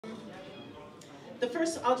The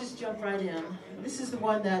first, I'll just jump right in. This is the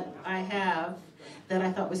one that I have that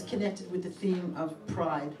I thought was connected with the theme of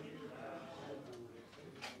pride.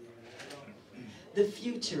 The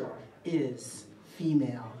future is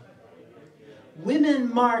female.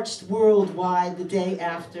 Women marched worldwide the day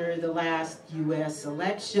after the last U.S.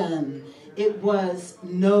 election. It was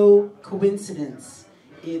no coincidence.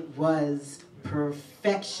 It was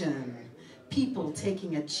perfection. People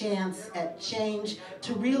taking a chance at change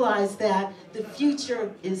to realize that the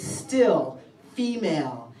future is still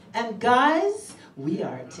female. And guys, we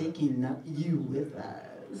are taking you with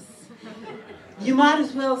us. You might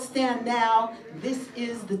as well stand now. This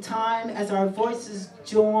is the time as our voices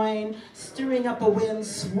join, stirring up a wind,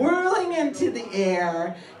 swirling into the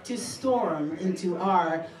air to storm into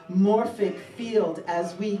our morphic field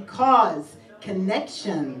as we cause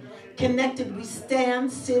connection. Connected we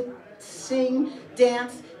stand, sit, sing,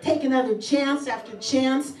 dance, take another chance after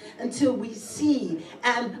chance until we see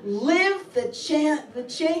and live the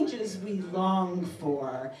changes we long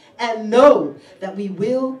for, and know that we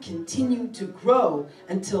will continue to grow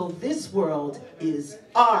until this world is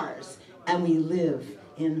ours and we live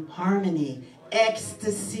in harmony,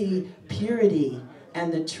 ecstasy, purity,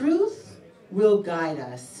 and the truth will guide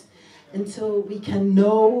us until we can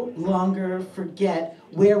no longer forget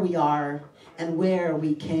where we are and where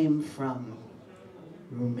we came from.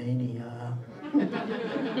 Romania.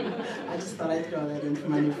 I just thought I'd throw that in for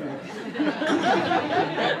my new friend.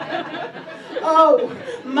 Oh,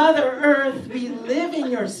 Mother Earth, we live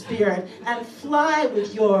in your spirit and fly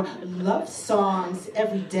with your love songs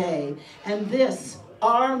every day. And this,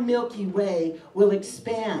 our Milky Way, will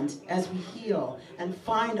expand as we heal and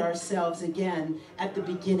find ourselves again at the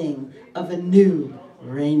beginning of a new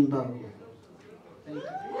rainbow. Thank you.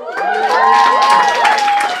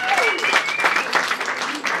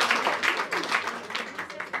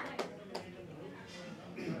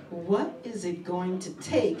 What is it going to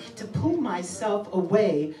take to pull myself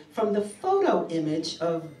away from the photo image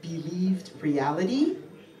of believed reality?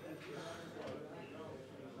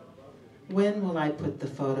 When will I put the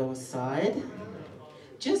photo aside?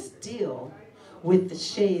 Just deal with the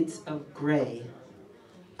shades of gray,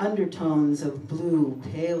 undertones of blue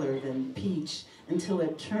paler than peach, until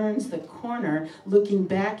it turns the corner, looking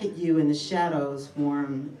back at you in the shadows,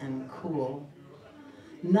 warm and cool.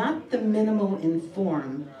 Not the minimal in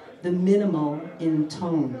form, the minimal in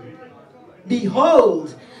tone.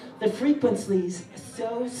 Behold, the frequencies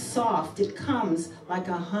so soft it comes like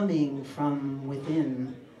a humming from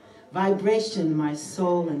within. Vibration, my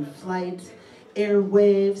soul in flight, air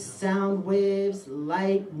waves, sound waves,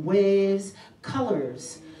 light waves,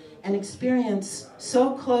 colors, an experience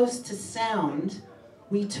so close to sound,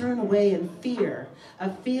 we turn away in fear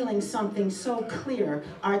of feeling something so clear.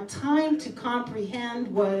 Our time to comprehend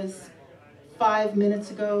was 5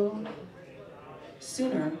 minutes ago.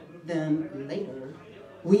 Sooner than later,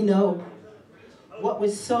 we know what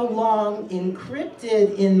was so long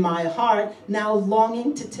encrypted in my heart, now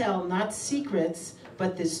longing to tell, not secrets,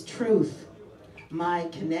 but this truth, my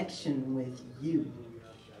connection with you.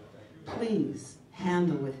 Please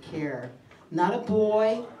handle with care. Not a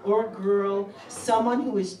boy or a girl, someone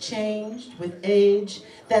who is changed with age,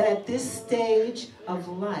 that at this stage of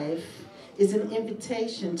life is an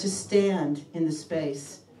invitation to stand in the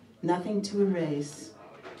space, nothing to erase,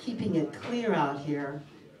 keeping it clear out here.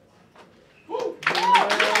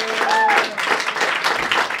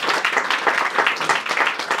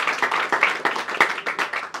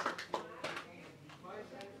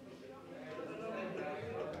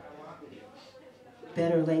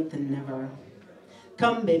 Better late than never.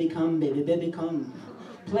 Come, baby, baby, come.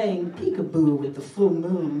 Playing peekaboo with the full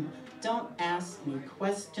moon. Don't ask me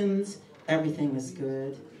questions. Everything is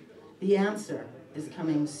good. The answer is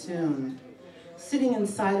coming soon. Sitting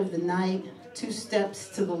inside of the night, 2 steps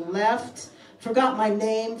to the left. Forgot my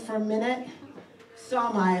name for a minute.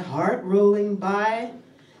 Saw my heart rolling by.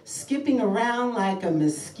 Skipping around like a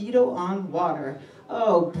mosquito on water.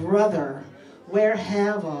 Oh, brother, where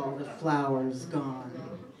have all the flowers gone?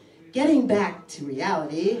 Getting back to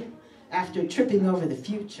reality, after tripping over the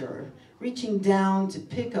future, reaching down to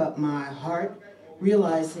pick up my heart,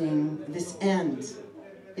 realizing this end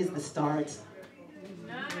is the start.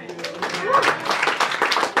 Nice.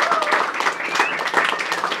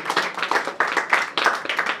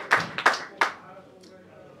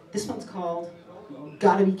 This one's called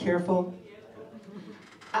Gotta Be Careful.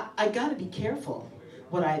 I gotta be careful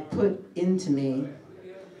what I put into me.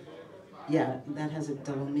 Yeah, that has a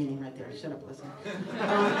double meaning right there. Shut up, listen.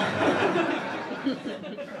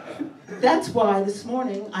 That's why this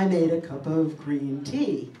morning I made a cup of green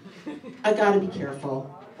tea. I gotta be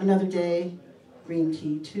careful. Another day, green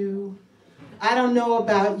tea too. I don't know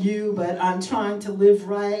about you, but I'm trying to live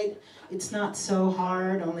right. It's not so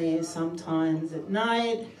hard, only sometimes at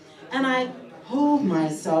night. And I hold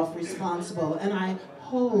myself responsible, and I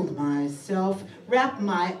hold myself, wrap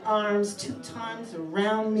my arms 2 times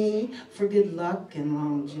around me for good luck and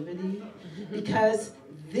longevity, because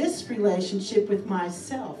this relationship with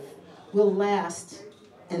myself will last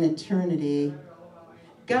an eternity.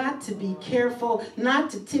 Got to be careful not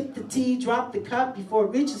to tip the tea, drop the cup before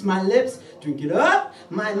it reaches my lips. Drink it up,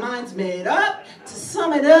 my mind's made up. To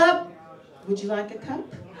sum it up, would you like a cup?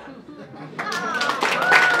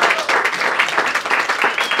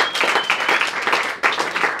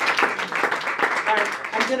 All right,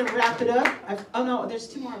 I'm gonna wrap it up. Oh no, there's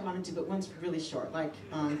 2 more I want to do, but one's really short, like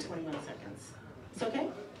 21 seconds. It's okay?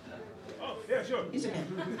 Oh, yeah, sure. It's okay.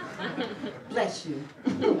 Bless you.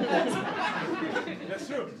 That's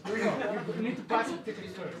true. Here we go. You need to pass the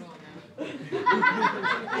tickets first.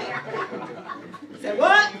 Say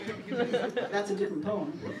what? That's a different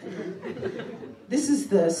poem. This is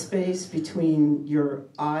the space between your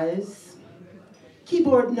eyes.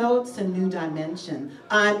 Keyboard notes, a new dimension.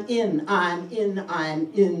 I'm in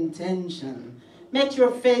tension. Met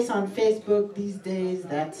your face on Facebook these days,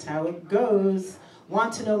 that's how it goes.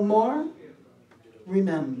 Want to know more?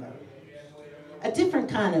 Remember. A different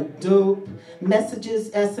kind of dope.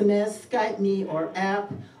 Messages, SMS, Skype me or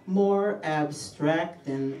app. More abstract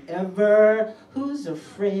than ever. Who's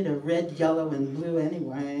afraid of red, yellow, and blue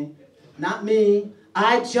anyway? Not me.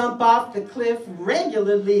 I jump off the cliff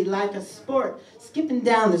regularly like a sport. Skipping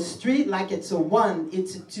down the street like it's a 1,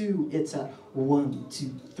 it's a 2, it's a 1,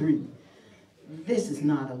 2, 3. This is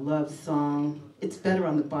not a love song. It's better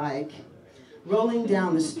on the bike. Rolling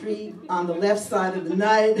down the street on the left side of the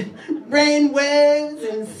night. Brain waves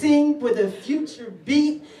in sync with a future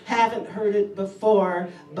beat. Haven't heard it before,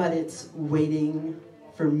 but it's waiting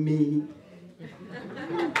for me.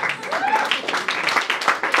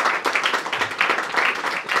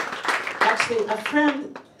 Actually, a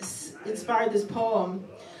friend inspired this poem.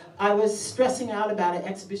 I was stressing out about an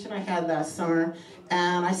exhibition I had last summer,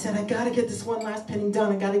 and I said, I gotta get this one last painting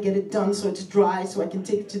done. I gotta get it done so it's dry so I can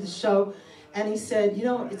take it to the show. And he said, you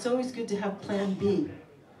know, it's always good to have plan B.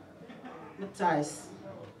 Matthias.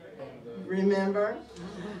 Remember?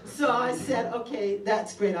 So I said, okay,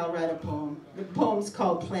 that's great, I'll write a poem. The poem's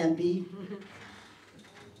called Plan B.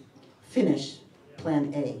 Finish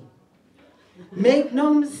Plan A. Make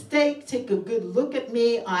no mistake, take a good look at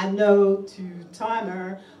me. I know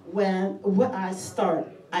two-timer. When what I start,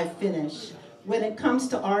 I finish. When it comes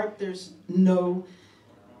to art, there's no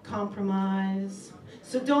compromise.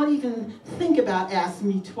 So don't even think about asking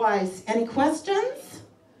me twice. Any questions?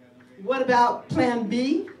 What about Plan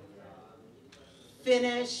B?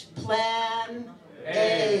 Finish Plan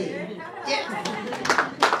A.